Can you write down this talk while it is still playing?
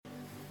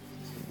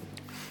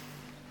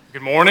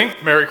Good morning.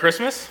 Merry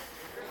Christmas.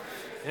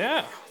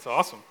 Yeah, it's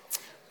awesome.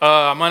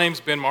 My name's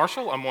Ben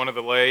Marshall. I'm one of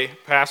the lay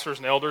pastors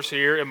and elders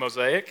here at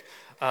Mosaic,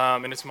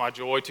 and it's my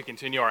joy to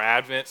continue our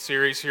Advent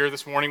series here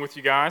this morning with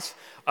you guys.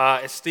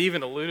 As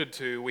Stephen alluded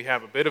to, we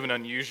have a bit of an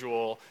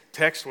unusual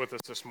text with us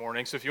this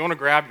morning, so if you want to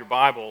grab your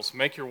Bibles,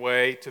 make your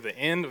way to the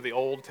end of the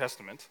Old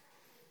Testament.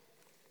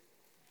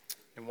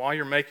 And while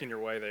you're making your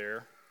way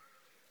there,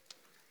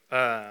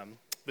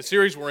 the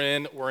series we're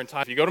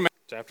entitled, if you go to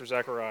chapter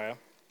Zechariah,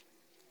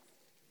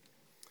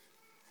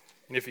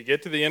 and if you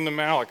get to the end of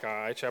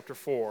Malachi, chapter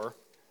 4,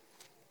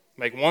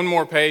 make one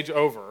more page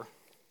over,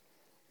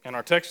 and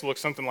our text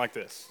looks something like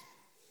this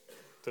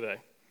today.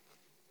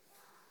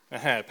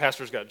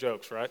 Pastor's got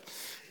jokes, right?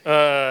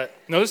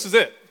 No, this is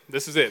it.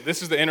 This is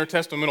the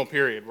intertestamental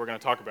period we're going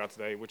to talk about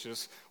today, which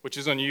is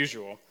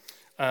unusual.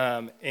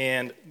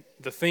 And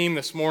the theme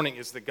this morning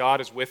is that God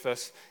is with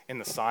us in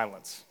the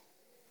silence.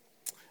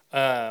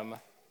 You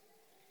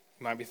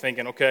might be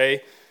thinking,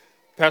 okay,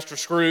 Pastor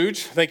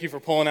Scrooge, thank you for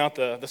pulling out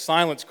the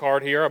silence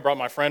card here. I brought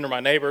my friend or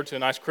my neighbor to a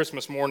nice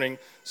Christmas morning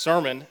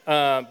sermon.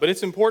 But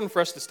it's important for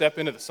us to step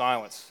into the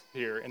silence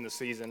here in the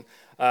season.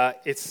 The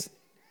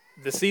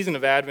season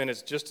of Advent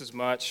is just as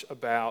much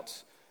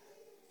about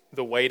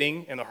the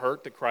waiting and the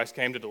hurt that Christ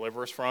came to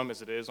deliver us from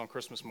as it is on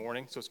Christmas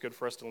morning. So it's good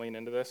for us to lean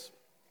into this.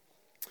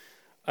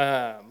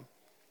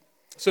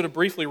 So to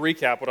briefly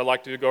recap what I'd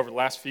like to go over the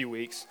last few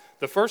weeks,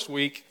 the first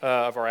week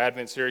of our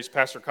Advent series,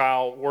 Pastor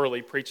Kyle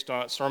Worley preached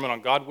a sermon on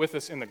God with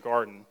us in the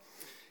garden.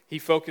 He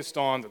focused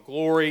on the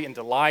glory and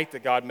delight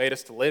that God made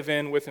us to live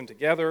in with Him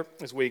together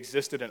as we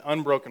existed in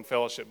unbroken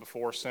fellowship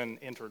before sin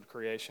entered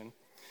creation.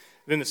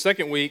 Then the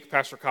second week,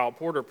 Pastor Kyle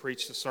Porter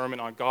preached a sermon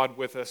on God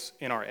with us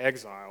in our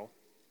exile.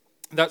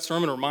 That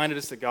sermon reminded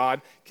us that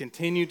God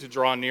continued to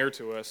draw near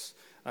to us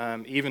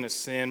even as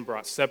sin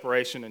brought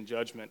separation and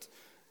judgment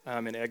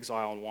in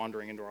exile and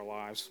wandering into our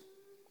lives.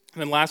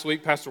 And then last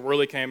week, Pastor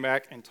Worley came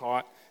back and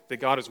taught that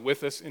God is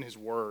with us in His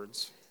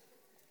words.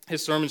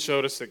 His sermon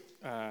showed us that,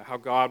 how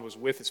God was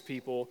with His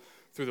people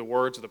through the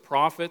words of the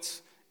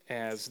prophets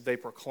as they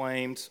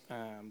proclaimed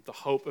the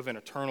hope of an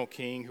eternal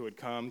King who had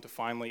come to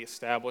finally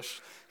establish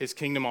His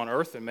kingdom on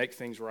earth and make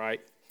things right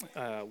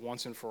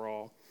once and for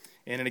all.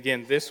 And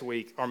again, this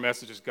week, our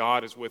message is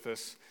God is with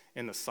us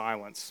in the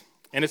silence.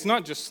 And it's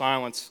not just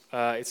silence,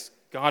 it's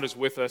God is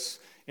with us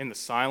in the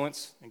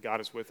silence, and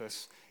God is with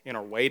us in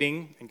our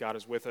waiting, and God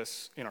is with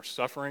us in our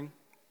suffering.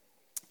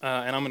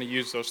 And I'm going to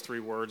use those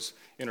three words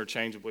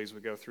interchangeably as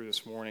we go through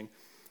this morning.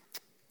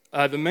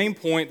 The main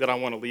point that I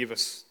want to leave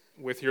us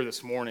with here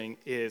this morning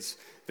is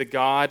that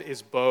God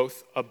is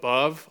both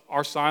above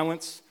our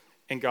silence,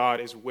 and God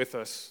is with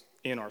us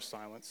in our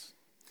silence.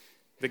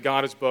 That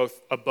God is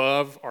both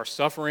above our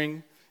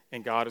suffering,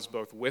 and God is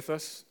both with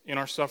us in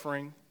our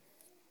suffering.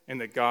 And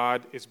that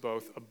God is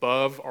both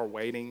above our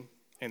waiting,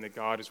 and that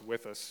God is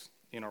with us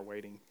in our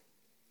waiting.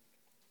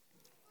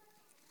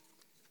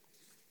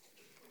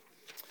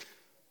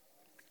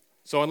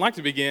 So I'd like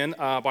to begin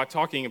by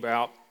talking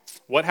about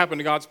what happened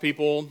to God's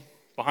people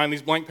behind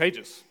these blank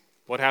pages.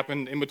 What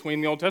happened in between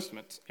the Old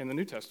Testament and the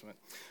New Testament?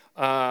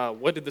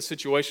 What did the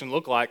situation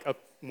look like up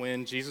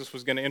when Jesus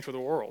was going to enter the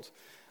world?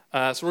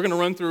 So we're going to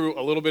run through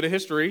a little bit of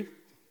history.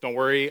 Don't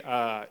worry,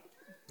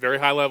 very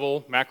high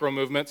level, macro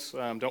movements.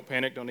 Don't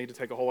panic, don't need to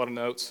take a whole lot of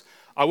notes.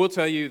 I will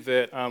tell you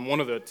that one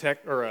of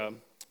the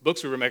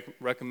books we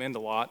recommend a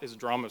lot is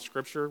Drama of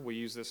Scripture. We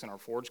use this in our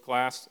Forge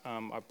class.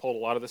 I pulled a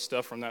lot of this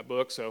stuff from that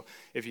book, so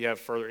if you have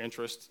further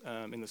interest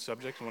in the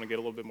subject and want to get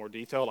a little bit more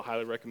detailed, I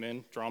highly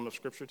recommend Drama of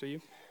Scripture to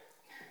you.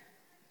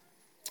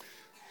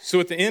 So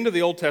at the end of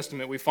the Old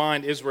Testament, we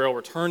find Israel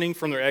returning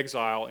from their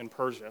exile in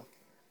Persia.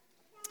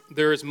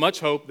 There is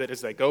much hope that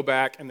as they go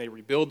back and they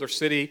rebuild their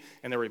city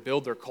and they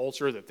rebuild their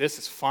culture, that this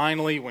is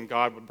finally when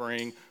God would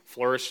bring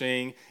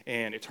flourishing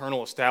and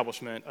eternal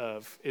establishment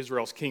of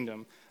Israel's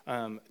kingdom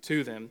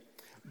to them.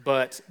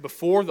 But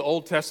before the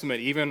Old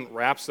Testament even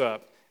wraps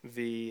up,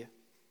 the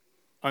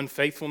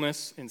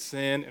unfaithfulness and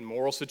sin and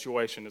moral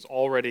situation is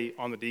already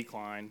on the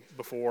decline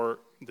before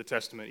the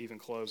Testament even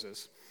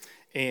closes.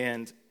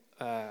 And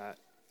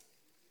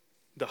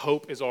the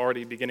hope is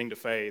already beginning to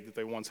fade that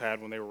they once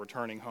had when they were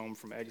returning home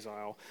from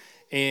exile.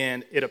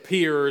 And it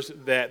appears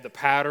that the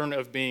pattern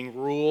of being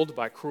ruled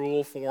by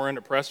cruel foreign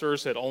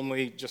oppressors had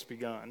only just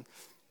begun.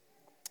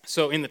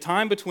 So in the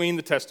time between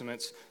the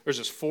Testaments, there's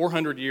this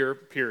 400-year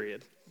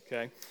period.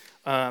 Okay,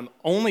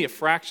 only a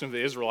fraction of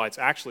the Israelites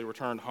actually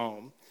returned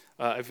home.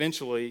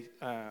 Eventually,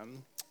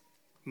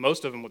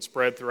 most of them would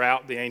spread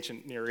throughout the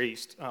ancient Near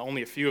East.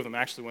 Only a few of them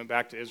actually went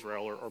back to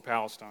Israel or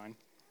Palestine.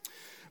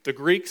 The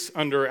Greeks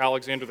under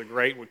Alexander the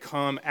Great would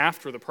come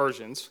after the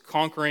Persians,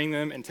 conquering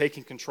them and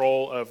taking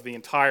control of the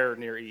entire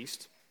Near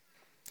East.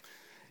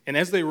 And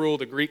as they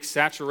ruled, the Greeks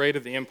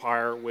saturated the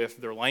empire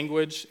with their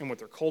language and with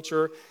their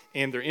culture,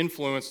 and their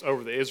influence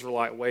over the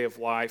Israelite way of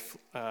life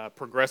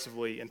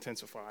progressively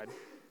intensified.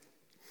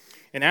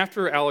 And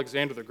after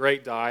Alexander the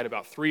Great died,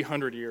 about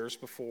 300 years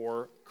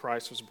before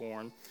Christ was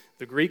born,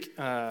 the Greek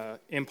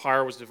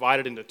Empire was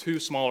divided into two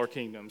smaller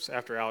kingdoms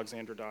after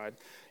Alexander died.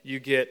 You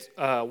get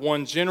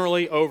one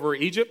generally over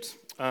Egypt,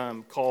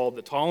 called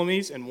the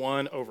Ptolemies, and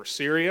one over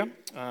Syria,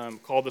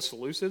 called the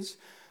Seleucids.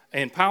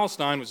 And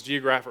Palestine was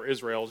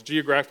Israel was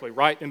geographically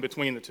right in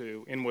between the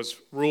two and was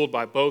ruled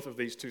by both of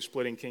these two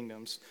splitting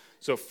kingdoms.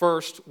 So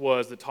first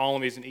was the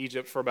Ptolemies in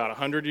Egypt for about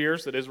 100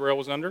 years that Israel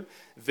was under,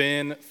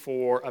 then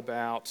for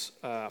about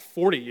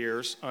 40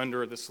 years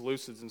under the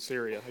Seleucids in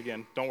Syria.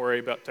 Again, don't worry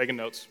about taking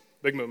notes,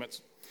 big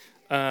movements.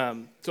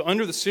 So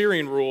under the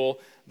Syrian rule,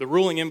 the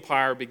ruling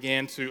empire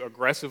began to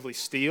aggressively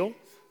steal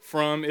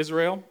from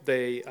Israel.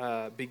 They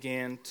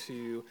began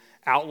to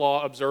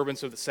outlaw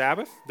observance of the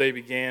Sabbath. They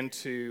began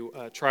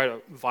to try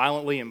to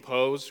violently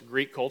impose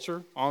Greek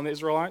culture on the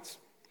Israelites.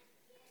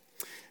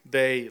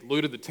 They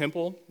looted the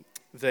temple.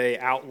 They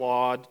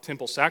outlawed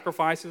temple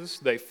sacrifices.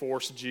 They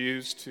forced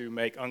Jews to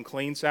make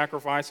unclean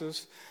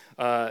sacrifices.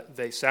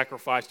 They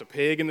sacrificed a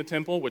pig in the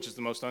temple, which is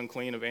the most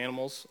unclean of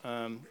animals,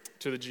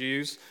 to the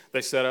Jews.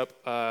 They set up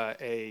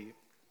a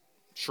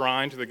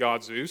shrine to the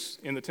god Zeus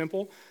in the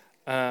temple.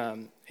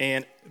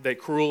 And they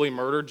cruelly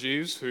murdered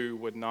Jews who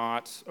would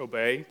not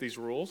obey these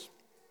rules.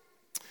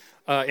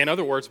 In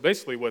other words,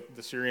 basically what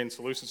the Syrian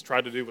Seleucids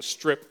tried to do was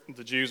strip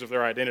the Jews of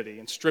their identity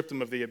and strip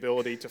them of the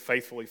ability to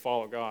faithfully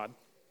follow God.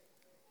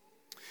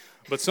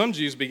 But some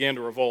Jews began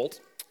to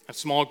revolt. A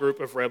small group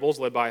of rebels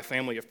led by a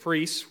family of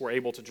priests were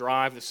able to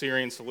drive the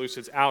Syrian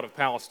Seleucids out of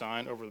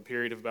Palestine over the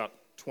period of about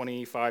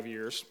 25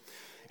 years.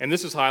 And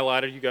this is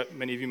highlighted,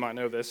 many of you might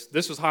know this.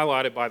 This was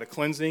highlighted by the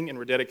cleansing and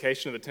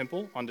rededication of the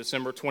temple on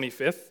December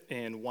 25th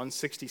in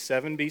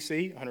 167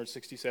 BC,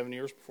 167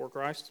 years before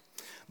Christ,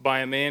 by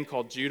a man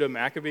called Judah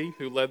Maccabee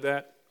who led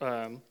that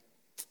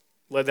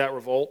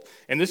revolt.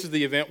 And this is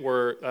the event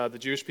where the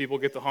Jewish people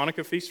get the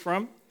Hanukkah feast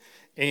from.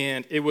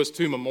 And it was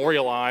to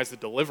memorialize the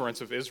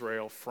deliverance of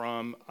Israel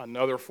from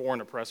another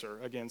foreign oppressor,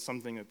 again,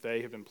 something that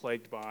they have been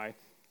plagued by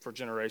for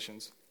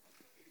generations.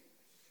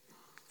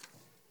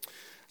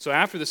 So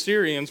after the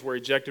Syrians were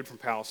ejected from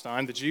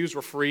Palestine, the Jews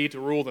were free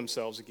to rule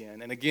themselves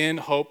again. And again,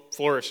 hope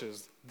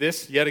flourishes.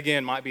 This, yet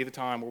again, might be the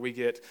time where we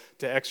get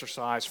to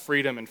exercise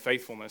freedom and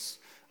faithfulness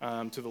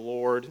to the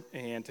Lord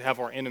and to have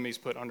our enemies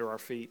put under our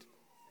feet.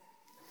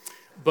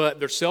 But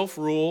their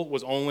self-rule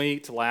was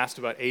only to last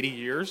about 80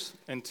 years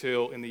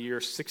until in the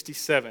year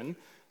 67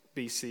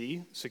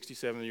 BC,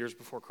 67 years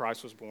before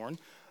Christ was born.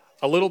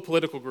 A little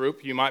political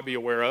group you might be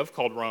aware of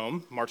called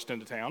Rome marched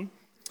into town.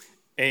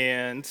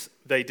 And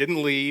they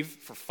didn't leave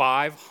for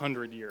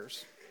 500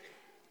 years.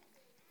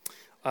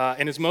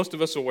 And as most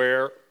of us are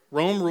aware,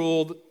 Rome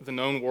ruled the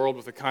known world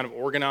with a kind of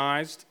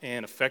organized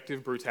and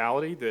effective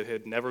brutality that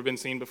had never been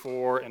seen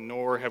before, and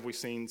nor have we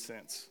seen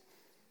since.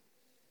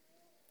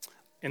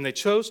 And they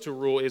chose to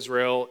rule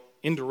Israel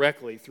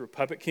indirectly through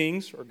puppet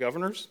kings or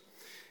governors.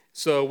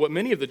 So what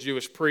many of the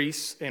Jewish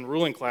priests and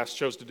ruling class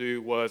chose to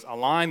do was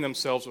align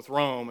themselves with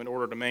Rome in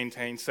order to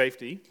maintain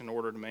safety, in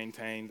order to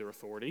maintain their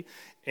authority,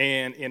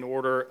 and in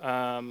order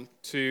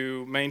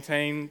to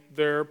maintain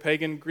their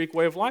pagan Greek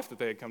way of life that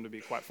they had come to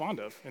be quite fond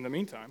of in the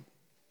meantime.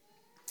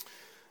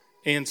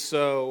 And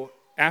so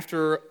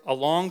after a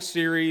long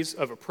series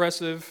of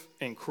oppressive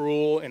and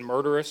cruel and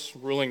murderous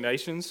ruling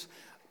nations,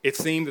 it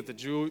seemed that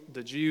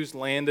the Jews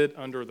landed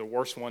under the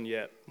worst one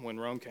yet when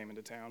Rome came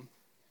into town.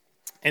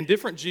 And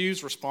different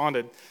Jews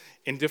responded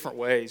in different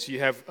ways. You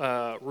have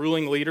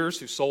ruling leaders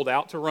who sold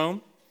out to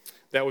Rome.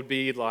 That would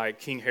be like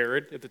King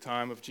Herod at the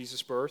time of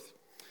Jesus' birth.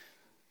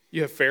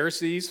 You have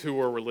Pharisees who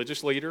were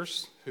religious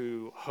leaders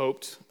who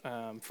hoped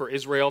for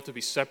Israel to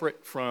be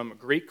separate from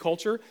Greek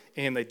culture,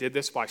 and they did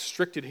this by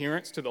strict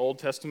adherence to the Old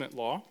Testament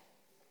law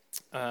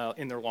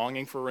in their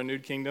longing for a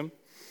renewed kingdom.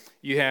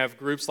 You have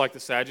groups like the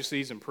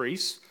Sadducees and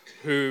priests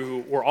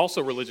who were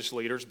also religious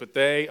leaders, but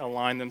they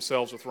aligned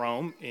themselves with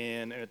Rome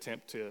in an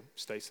attempt to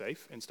stay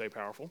safe and stay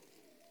powerful.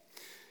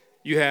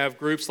 You have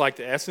groups like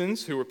the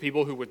Essenes, who were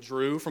people who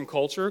withdrew from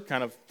culture,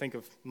 kind of think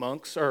of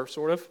monks or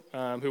sort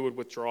of, who would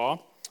withdraw,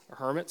 or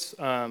hermits,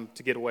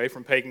 to get away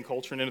from pagan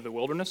culture and into the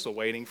wilderness, so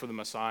waiting for the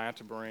Messiah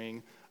to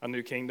bring a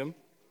new kingdom.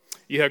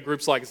 You have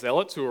groups like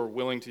zealots who are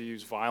willing to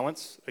use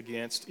violence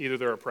against either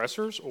their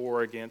oppressors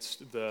or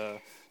against the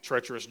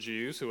treacherous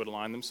Jews who would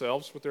align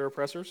themselves with their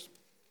oppressors.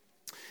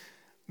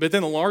 But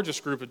then the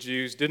largest group of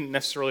Jews didn't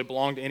necessarily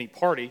belong to any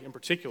party in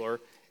particular.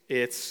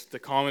 It's the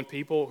common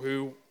people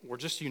who were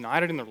just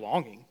united in their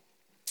longing.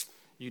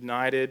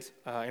 United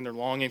in their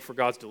longing for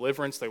God's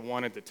deliverance. They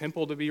wanted the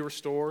temple to be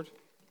restored.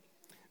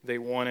 They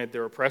wanted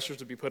their oppressors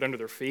to be put under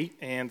their feet.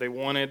 And they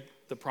wanted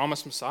the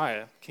promised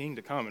Messiah, King,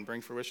 to come and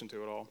bring fruition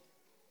to it all.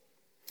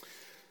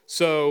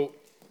 So,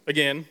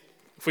 again,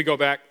 if we go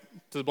back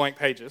to the blank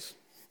pages,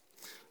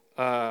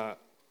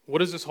 what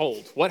does this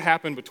hold? What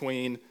happened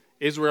between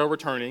Israel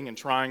returning and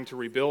trying to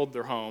rebuild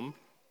their home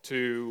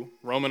to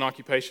Roman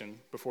occupation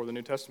before the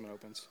New Testament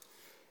opens?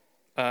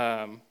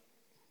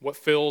 What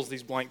fills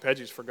these blank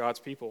pages for God's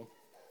people?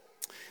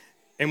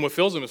 And what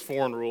fills them is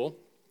foreign rule.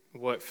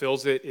 What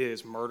fills it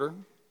is murder.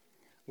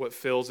 What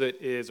fills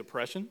it is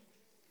oppression,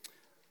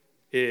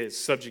 is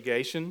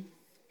subjugation,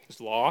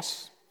 is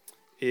loss,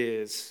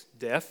 is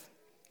death,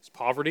 it's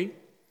poverty,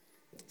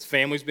 it's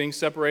families being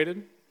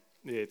separated,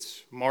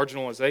 it's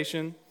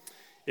marginalization,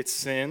 it's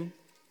sin,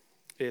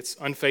 it's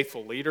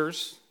unfaithful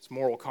leaders, it's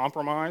moral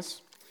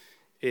compromise,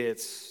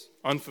 it's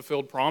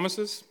unfulfilled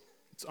promises,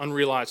 it's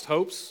unrealized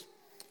hopes,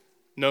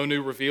 no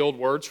new revealed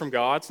words from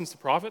God since the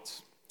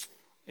prophets,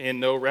 and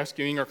no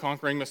rescuing or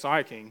conquering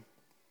Messiah King.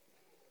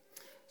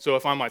 So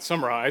if I might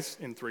summarize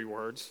in 3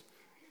 words,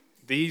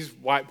 these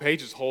white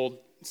pages hold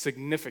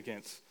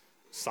significant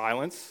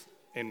silence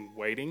and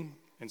waiting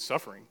and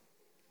suffering.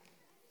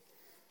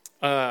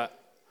 Have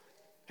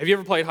you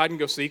ever played hide and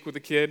go seek with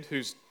a kid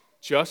who's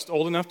just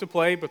old enough to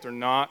play, but they're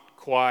not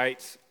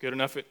quite good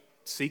enough at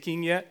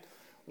seeking yet?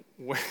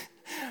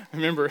 I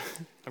remember,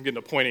 I'm getting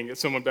a pointing at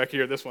someone back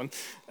here, this one.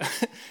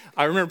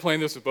 I remember playing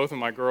this with both of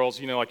my girls,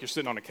 like you're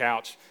sitting on a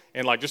couch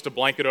and like just a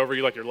blanket over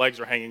you, like your legs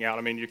are hanging out.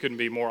 I mean, you couldn't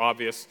be more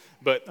obvious,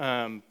 but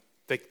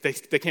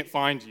they can't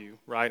find you,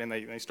 right? And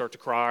they start to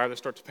cry or they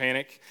start to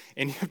panic,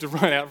 and you have to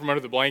run out from under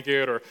the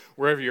blanket or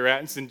wherever you're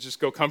at and just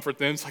go comfort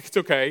them. It's like, it's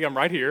okay, I'm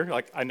right here,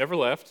 like I never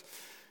left.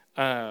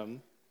 But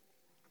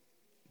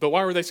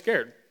why were they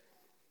scared?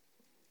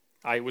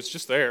 I was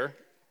just there.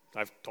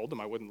 I've told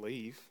them I wouldn't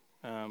leave.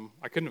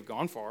 I couldn't have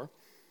gone far.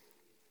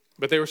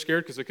 But they were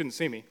scared because they couldn't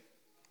see me.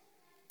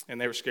 And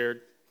they were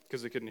scared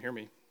because they couldn't hear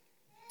me.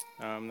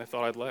 They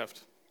thought I'd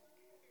left.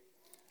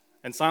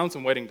 And silence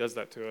and waiting does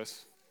that to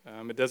us.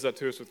 It does that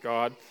to us with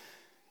God.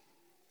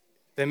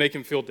 They make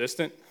him feel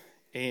distant.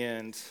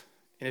 And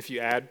if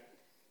you add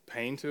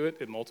pain to it,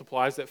 it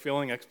multiplies that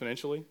feeling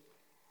exponentially.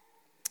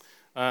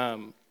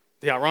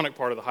 The ironic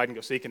part of the hide and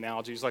go seek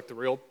analogy is like the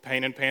real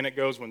pain and panic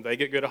goes when they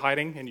get good at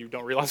hiding and you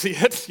don't realize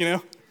it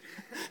yet,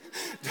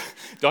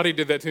 Dottie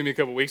did that to me a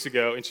couple weeks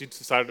ago, and she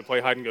decided to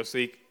play hide and go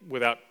seek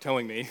without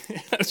telling me.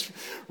 I was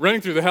running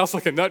through the house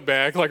like a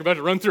nutbag, like about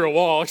to run through a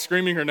wall,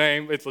 screaming her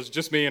name. It was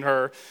just me and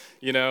her,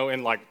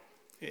 and like,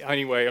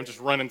 anyway, I'm just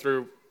running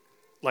through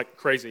like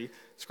crazy,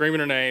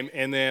 screaming her name,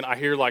 and then I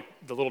hear like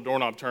the little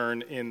doorknob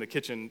turn in the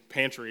kitchen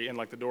pantry, and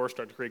like the doors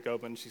start to creak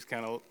open. She's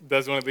kind of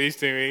does one of these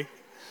to me.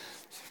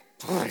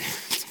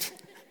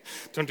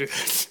 Don't do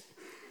that.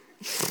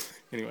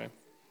 Anyway.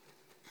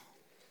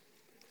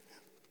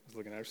 I was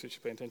looking at her, so she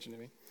paid attention to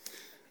me.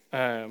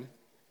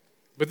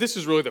 But this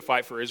is really the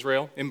fight for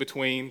Israel in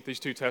between these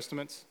 2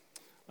 testaments,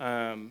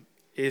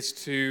 is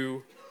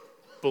to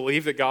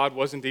believe that God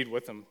was indeed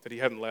with them, that he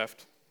hadn't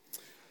left.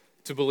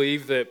 To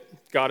believe that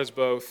God is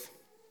both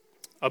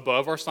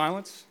above our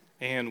silence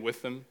and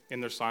with them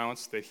in their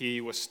silence, that he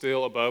was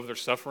still above their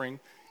suffering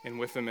and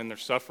with them in their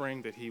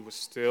suffering, that he was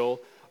still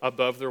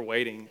above their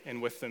waiting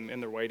and with them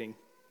in their waiting.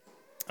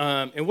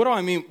 And what do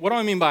I mean? What do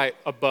I mean by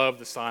above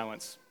the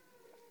silence?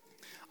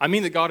 I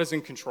mean that God is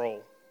in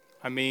control.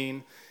 I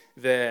mean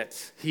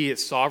that he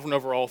is sovereign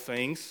over all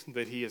things,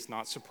 that he is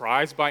not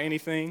surprised by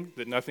anything,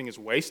 that nothing is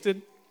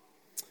wasted,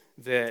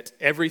 that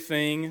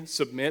everything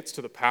submits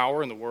to the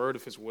power and the word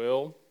of his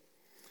will,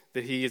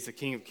 that he is the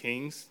King of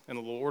kings and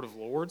the Lord of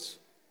lords,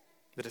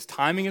 that his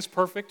timing is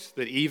perfect,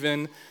 that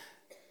even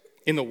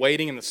in the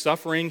waiting and the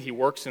suffering, he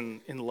works in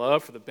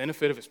love for the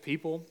benefit of his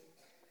people.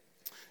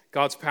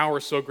 God's power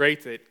is so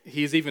great that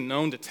he is even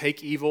known to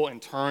take evil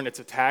and turn its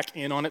attack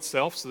in on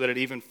itself so that it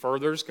even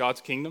furthers God's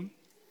kingdom.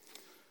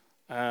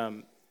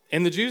 And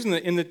the Jews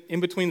in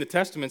between the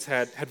testaments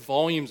had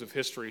volumes of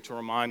history to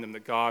remind them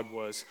that God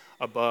was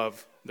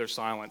above their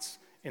silence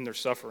and their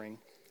suffering.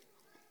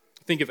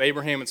 Think of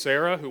Abraham and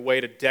Sarah, who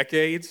waited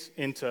decades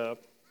into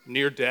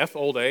near-death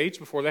old age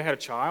before they had a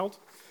child.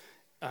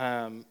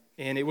 And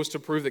it was to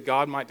prove that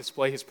God might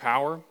display his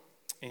power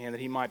and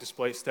that he might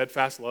display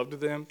steadfast love to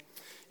them.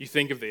 You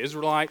think of the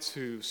Israelites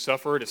who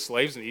suffered as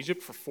slaves in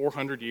Egypt for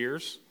 400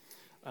 years,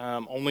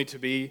 only to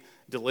be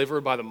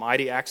delivered by the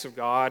mighty acts of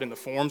God in the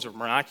forms of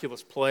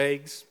miraculous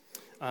plagues.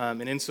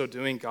 And in so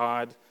doing,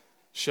 God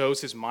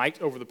shows his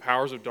might over the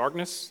powers of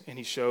darkness, and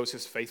he shows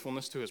his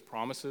faithfulness to his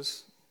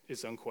promises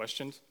is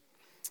unquestioned.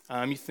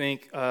 You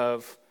think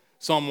of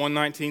Psalm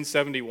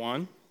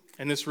 119:71,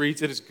 and this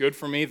reads, "It is good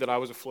for me that I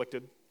was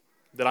afflicted,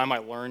 that I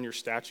might learn your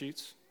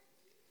statutes."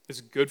 It's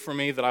good for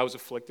me that I was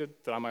afflicted,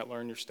 that I might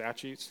learn your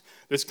statutes.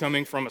 This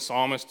coming from a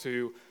psalmist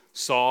who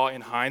saw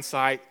in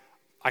hindsight,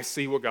 I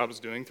see what God was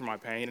doing through my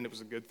pain, and it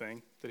was a good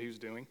thing that he was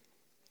doing.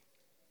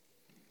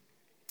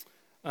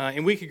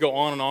 And we could go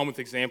on and on with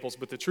examples,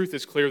 but the truth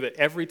is clear that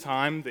every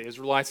time the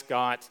Israelites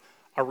got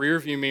a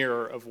rearview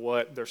mirror of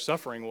what their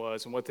suffering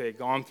was and what they had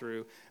gone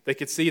through, they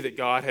could see that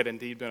God had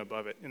indeed been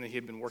above it and that he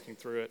had been working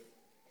through it,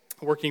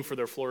 working for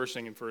their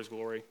flourishing and for his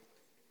glory.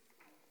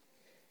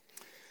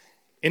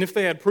 And if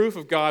they had proof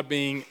of God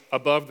being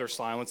above their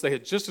silence, they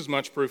had just as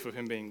much proof of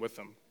him being with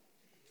them.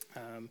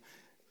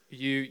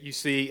 You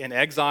see in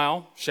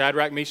exile,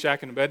 Shadrach,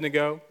 Meshach, and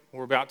Abednego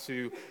were about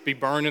to be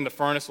burned in the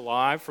furnace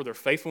alive for their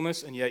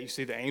faithfulness, and yet you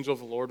see the angel of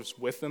the Lord was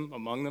with them,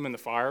 among them in the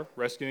fire,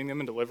 rescuing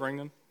them and delivering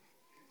them.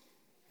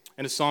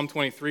 And as Psalm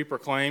 23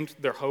 proclaimed,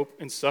 their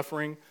hope in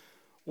suffering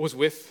was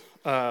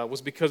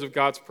because of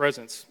God's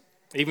presence.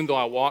 Even though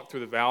I walk through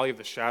the valley of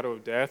the shadow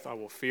of death, I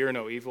will fear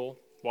no evil.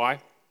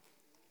 Why?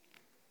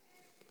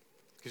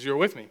 Because you're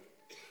with me.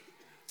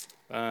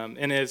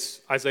 And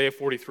as Isaiah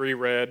 43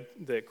 read,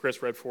 that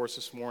Chris read for us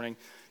this morning,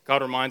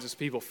 God reminds his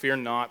people, fear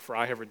not, for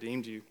I have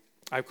redeemed you.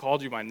 I have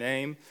called you by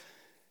name,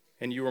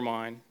 and you are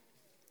mine.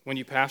 When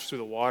you pass through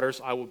the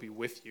waters, I will be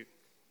with you.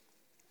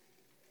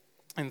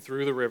 And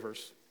through the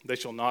rivers, they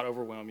shall not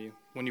overwhelm you.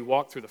 When you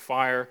walk through the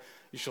fire,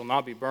 you shall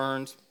not be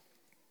burned,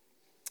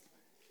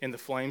 and the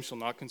flame shall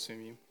not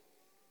consume you.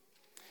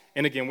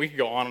 And again, we could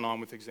go on and on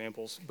with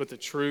examples, but the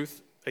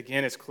truth,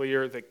 again, is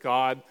clear that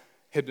God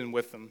had been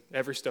with them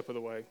every step of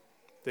the way,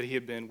 that he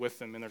had been with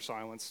them in their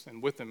silence,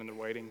 and with them in their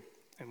waiting,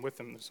 and with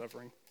them in their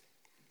suffering.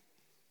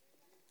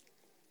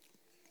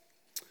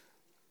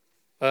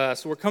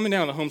 So we're coming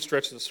down the home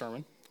stretch of the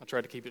sermon. I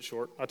tried to keep it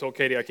short. I told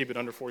Katie I'd keep it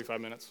under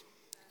 45 minutes.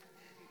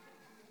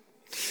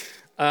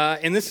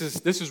 And this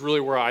is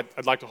really where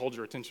I'd like to hold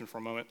your attention for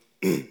a moment.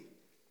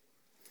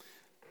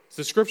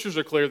 The scriptures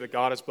are clear that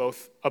God is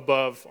both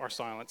above our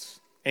silence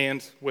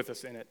and with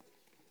us in it.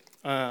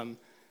 And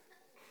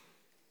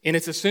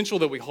it's essential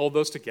that we hold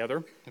those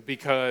together,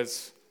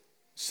 because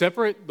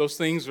separate, those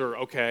things are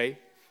okay,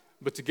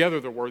 but together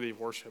they're worthy of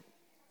worship.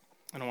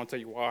 And I want to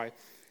tell you why.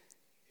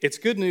 It's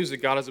good news that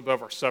God is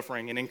above our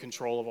suffering and in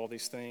control of all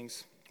these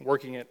things,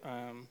 working it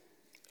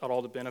at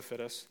all to benefit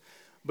us.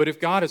 But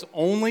if God is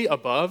only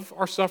above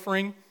our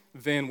suffering,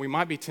 then we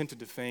might be tempted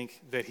to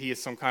think that he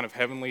is some kind of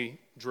heavenly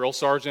drill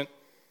sergeant,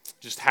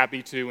 just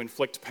happy to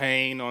inflict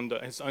pain on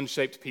his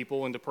unshaped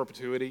people into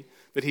perpetuity,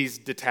 that he's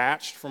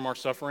detached from our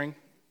suffering.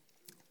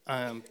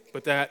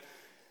 But that,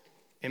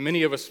 and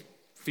many of us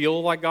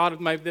feel like God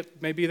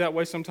may be that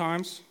way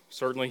sometimes.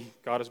 Certainly,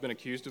 God has been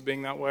accused of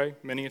being that way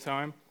many a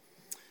time.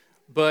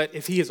 But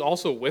if he is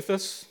also with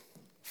us,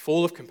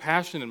 full of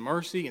compassion and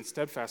mercy and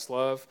steadfast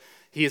love,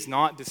 he is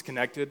not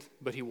disconnected,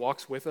 but he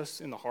walks with us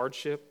in the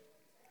hardship.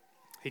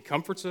 He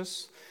comforts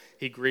us.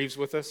 He grieves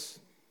with us.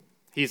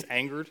 He is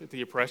angered at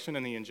the oppression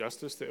and the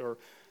injustice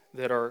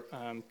that are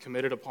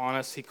committed upon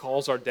us. He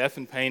calls our death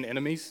and pain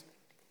enemies.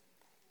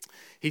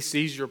 He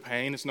sees your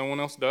pain as no one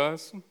else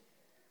does.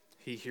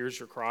 He hears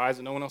your cries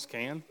and no one else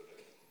can.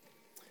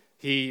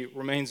 He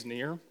remains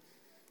near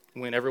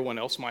when everyone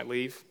else might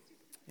leave.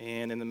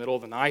 And in the middle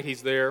of the night,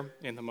 he's there.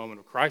 In the moment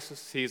of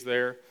crisis, he's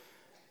there.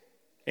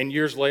 And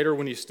years later,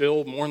 when you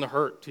still mourn the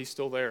hurt, he's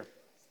still there.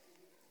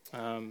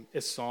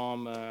 As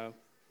Psalm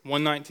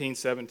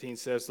 119:17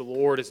 says, the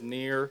Lord is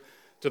near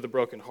to the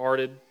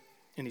brokenhearted,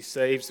 and he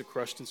saves the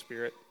crushed in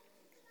spirit.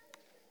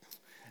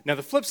 Now,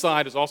 the flip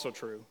side is also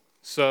true.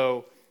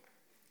 So,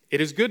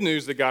 it is good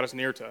news that God is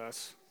near to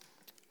us,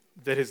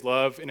 that his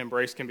love and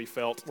embrace can be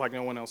felt like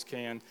no one else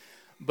can.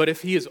 But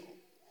if he is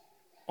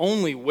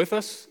only with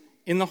us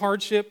in the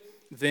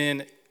hardship,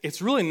 then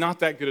it's really not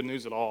that good of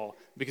news at all,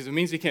 because it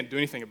means he can't do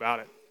anything about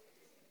it.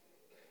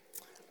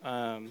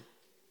 And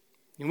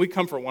we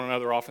comfort one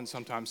another often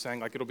sometimes saying,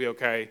 like, it'll be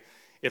okay,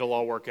 it'll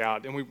all work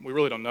out. And we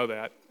really don't know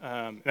that.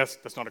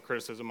 That's not a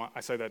criticism.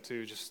 I say that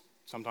too, just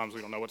sometimes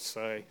we don't know what to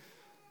say.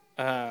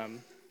 But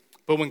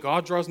when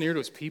God draws near to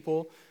his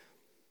people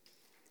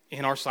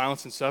in our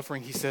silence and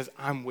suffering, he says,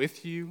 I'm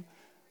with you,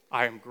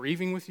 I am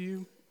grieving with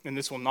you, and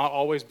this will not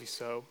always be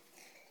so.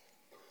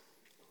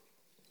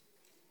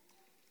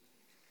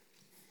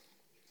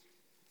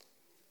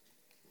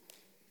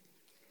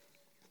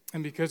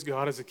 And because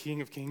God is a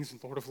King of kings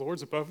and Lord of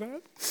lords above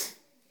that,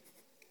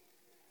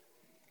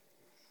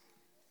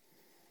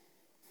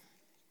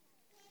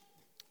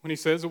 when he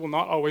says it will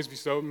not always be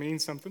so, it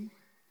means something.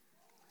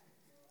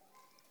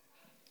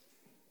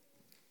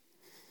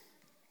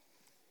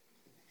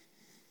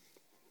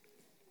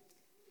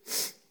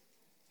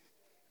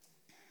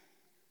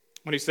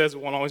 When he says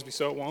it won't always be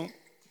so, it won't.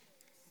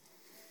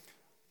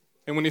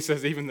 And when he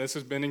says even this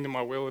is bending to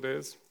my will, it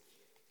is.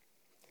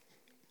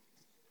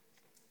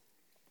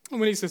 And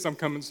when he says I'm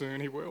coming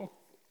soon, he will.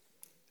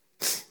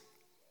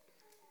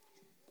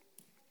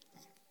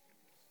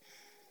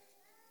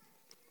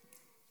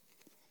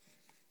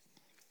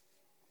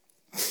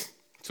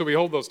 So we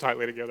hold those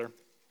tightly together,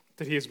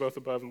 that he is both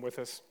above and with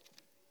us.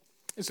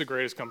 It's the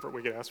greatest comfort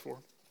we could ask for.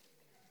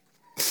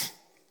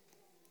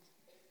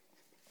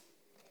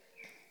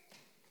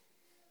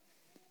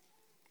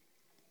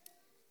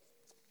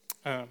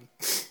 I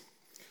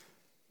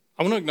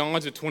want to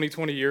acknowledge that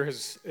 2020 year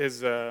is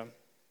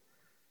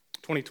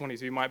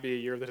 2022 might be a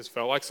year that has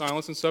felt like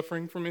silence and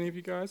suffering for many of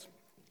you guys.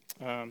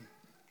 I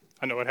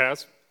know it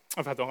has.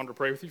 I've had the honor to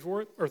pray with you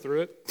for it, or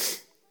through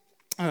it.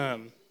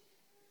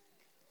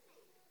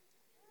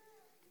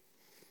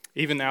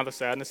 Even now, the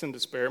sadness and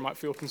despair might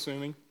feel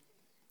consuming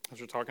as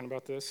we're talking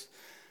about this.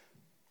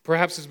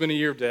 Perhaps it's been a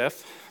year of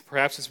death.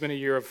 Perhaps it's been a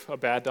year of a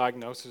bad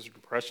diagnosis or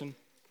depression.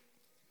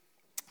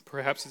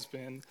 Perhaps it's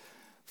been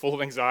full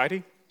of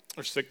anxiety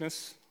or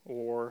sickness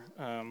or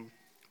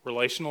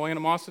relational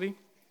animosity.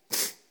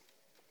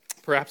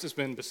 Perhaps it's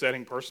been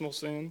besetting personal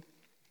sin.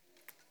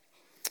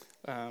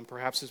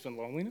 Perhaps it's been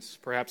loneliness.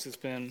 Perhaps it's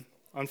been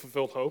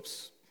unfulfilled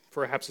hopes.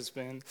 Perhaps it's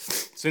been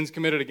sins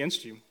committed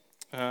against you.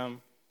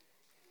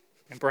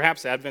 And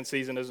perhaps Advent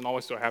season isn't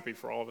always so happy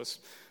for all of us.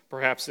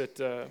 Perhaps it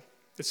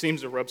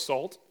seems to rub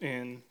salt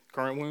in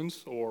current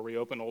wounds or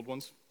reopen old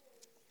ones.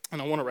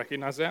 And I want to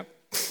recognize that.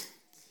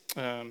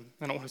 I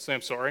don't want to say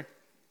I'm sorry.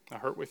 I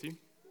hurt with you.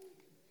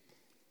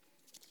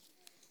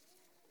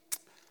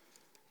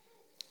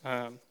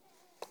 And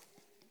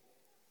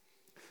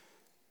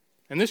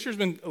this year's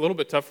been a little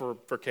bit tough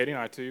for Katie and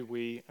I too.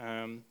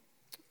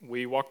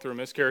 We walked through a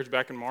miscarriage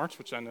back in March,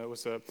 which I know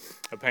was a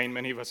pain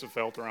many of us have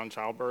felt around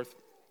childbirth.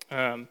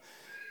 And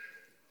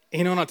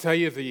I'll tell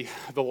you, the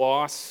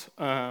loss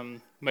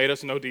made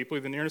us know deeply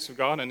the nearness of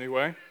God in a new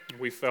way.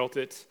 We felt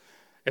it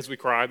as we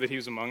cried that He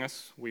was among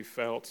us.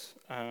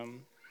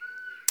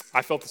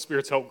 I felt the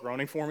Spirit's help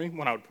groaning for me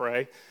when I would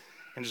pray,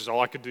 and just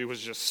all I could do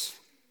was just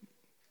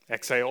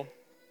exhale.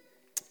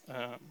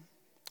 I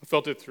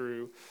felt it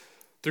through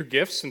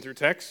gifts and through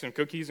texts and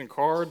cookies and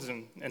cards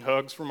and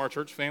hugs from our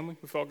church family.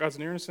 We felt God's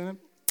nearness in it.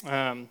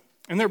 And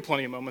there were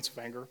plenty of moments of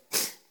anger,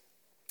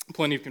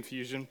 plenty of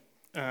confusion.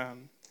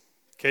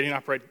 Katie and I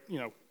prayed,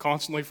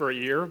 constantly for a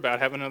year about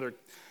having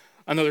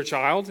another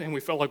child, and we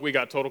felt like we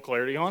got total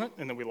clarity on it,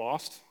 and then we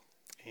lost.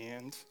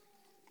 And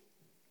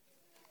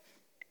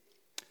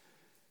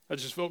I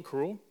just felt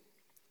cruel.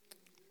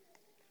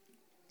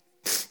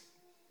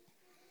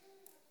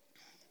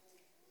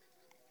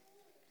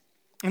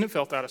 And it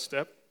felt out of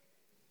step.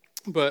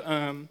 But,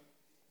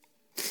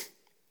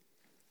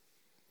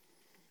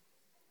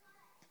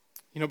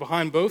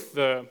 behind both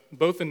the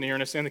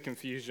nearness and the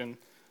confusion,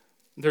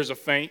 there's a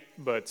faint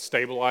but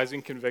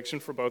stabilizing conviction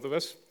for both of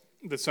us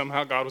that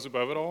somehow God was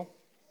above it all.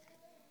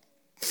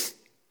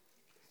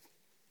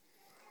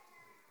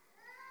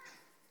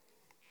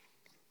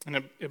 And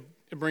it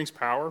brings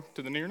power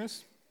to the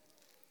nearness.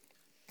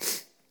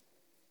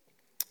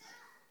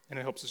 And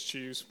it helps us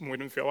choose, when we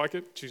don't feel like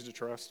it, choose to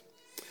trust.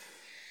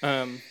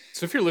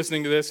 So if you're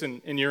listening to this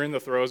and you're in the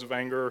throes of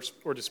anger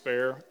or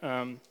despair,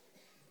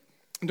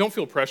 don't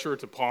feel pressure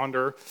to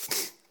ponder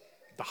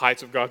the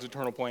heights of God's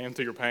eternal plan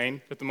through your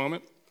pain at the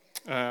moment.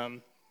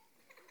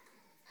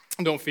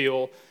 Don't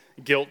feel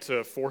guilt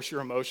to force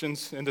your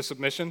emotions into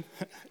submission.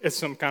 It's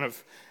some kind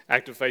of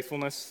act of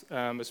faithfulness.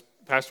 As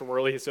Pastor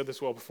Worley has said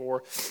this well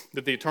before,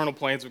 that the eternal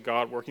plans of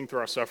God working through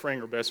our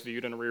suffering are best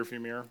viewed in a rearview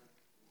mirror.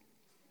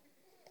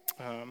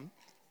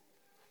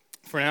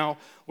 For now,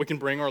 we can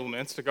bring our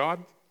laments to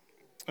God.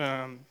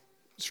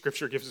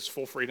 Scripture gives us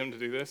full freedom to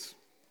do this.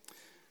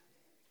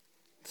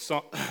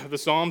 The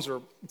Psalms are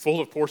full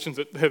of portions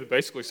that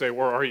basically say,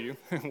 "Where are you?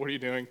 What are you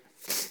doing?"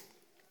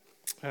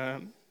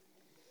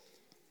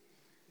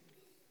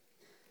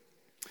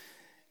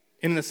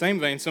 In the same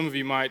vein, some of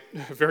you might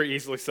very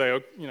easily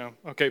say,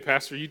 "Okay,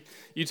 Pastor,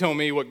 you tell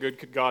me what good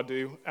could God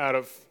do out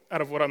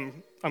of what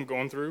I'm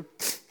going through?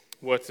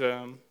 What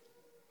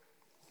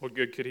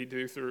good could He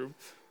do through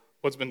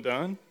what's been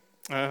done?"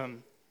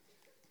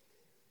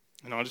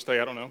 And I'll just tell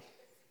you, I don't know.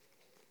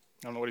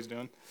 I don't know what He's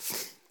doing.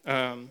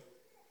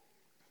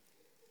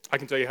 I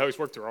can tell you how He's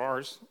worked through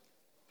ours.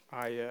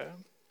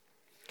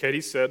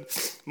 Katie said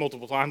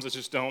multiple times, I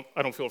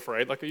don't feel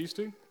afraid like I used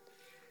to.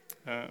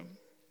 I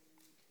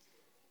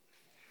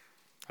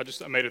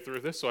made it through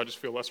this, so I just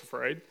feel less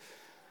afraid.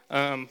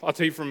 I'll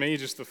tell you, for me,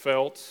 just the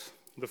felt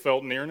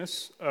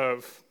nearness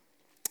of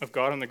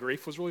God and the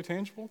grief was really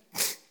tangible.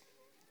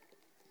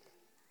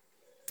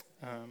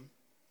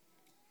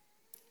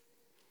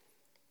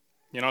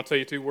 I'll tell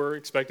you too, we're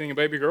expecting a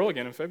baby girl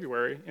again in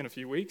February in a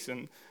few weeks,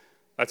 and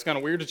that's kind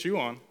of weird to chew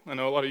on. I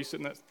know a lot of you sit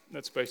in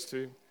that space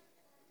too.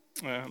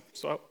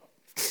 So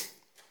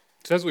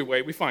as we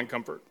wait, we find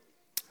comfort.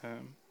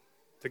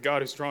 The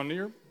God who's drawn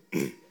near,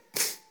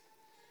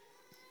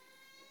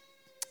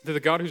 the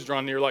God who's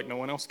drawn near like no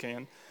one else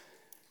can,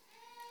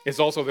 is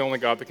also the only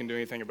God that can do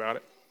anything about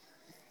it.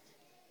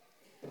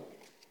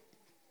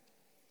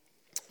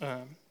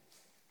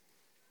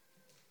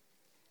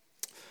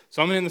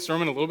 So I'm going to end the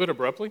sermon a little bit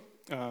abruptly,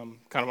 kind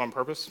of on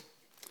purpose,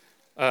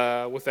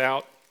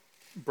 without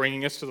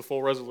bringing us to the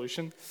full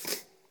resolution.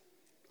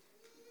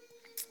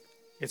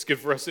 It's good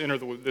for us to enter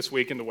this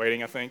week into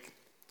waiting, I think.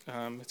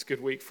 It's a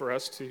good week for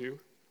us to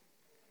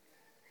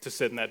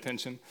sit in that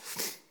tension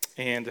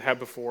and to have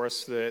before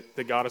us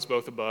that God is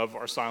both above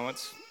our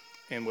silence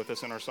and with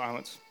us in our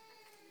silence.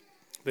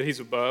 That He's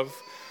above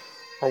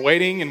our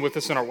waiting and with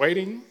us in our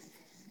waiting.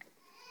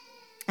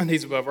 And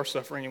He's above our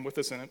suffering and with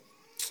us in it.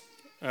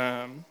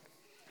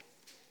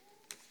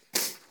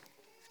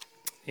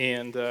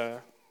 And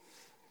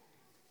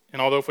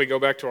although if we go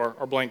back to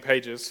our blank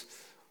pages,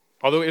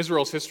 although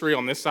Israel's history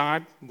on this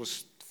side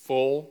was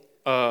full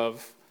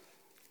of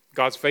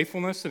God's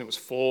faithfulness, and it was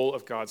full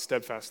of God's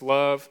steadfast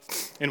love,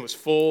 and it was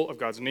full of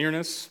God's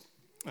nearness,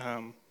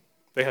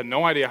 they had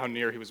no idea how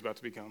near He was about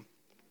to become.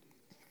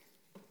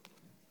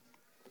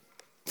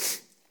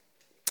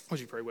 Would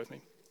you pray with me?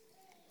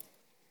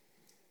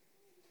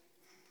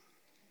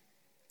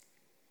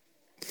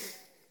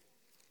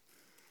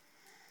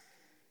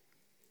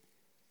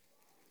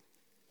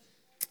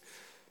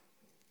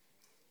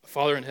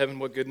 Father in heaven,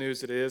 what good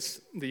news it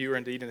is that You are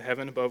indeed in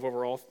heaven above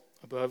all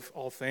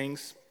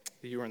things,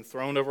 that You are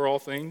enthroned over all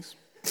things,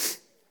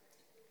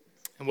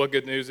 And what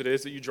good news it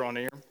is that you draw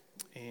near.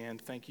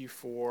 And thank you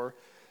for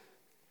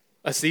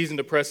a season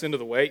to press into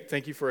the weight.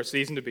 Thank you for a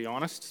season to be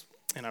honest.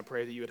 And I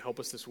pray that you would help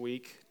us this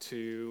week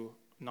to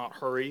not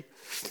hurry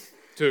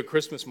to a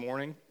Christmas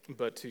morning,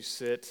 but to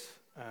sit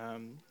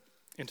and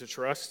to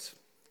trust,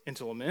 and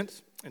to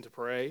lament, and to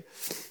pray,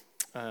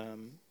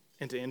 and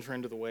to enter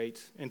into the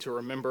weight, and to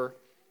remember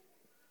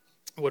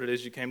what it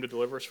is you came to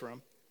deliver us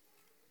from.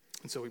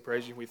 And so we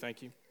praise you, we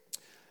thank you.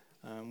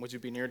 Would you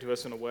be near to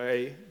us in a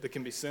way that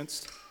can be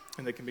sensed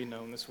and that can be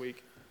known this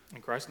week?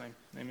 In Christ's name,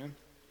 amen.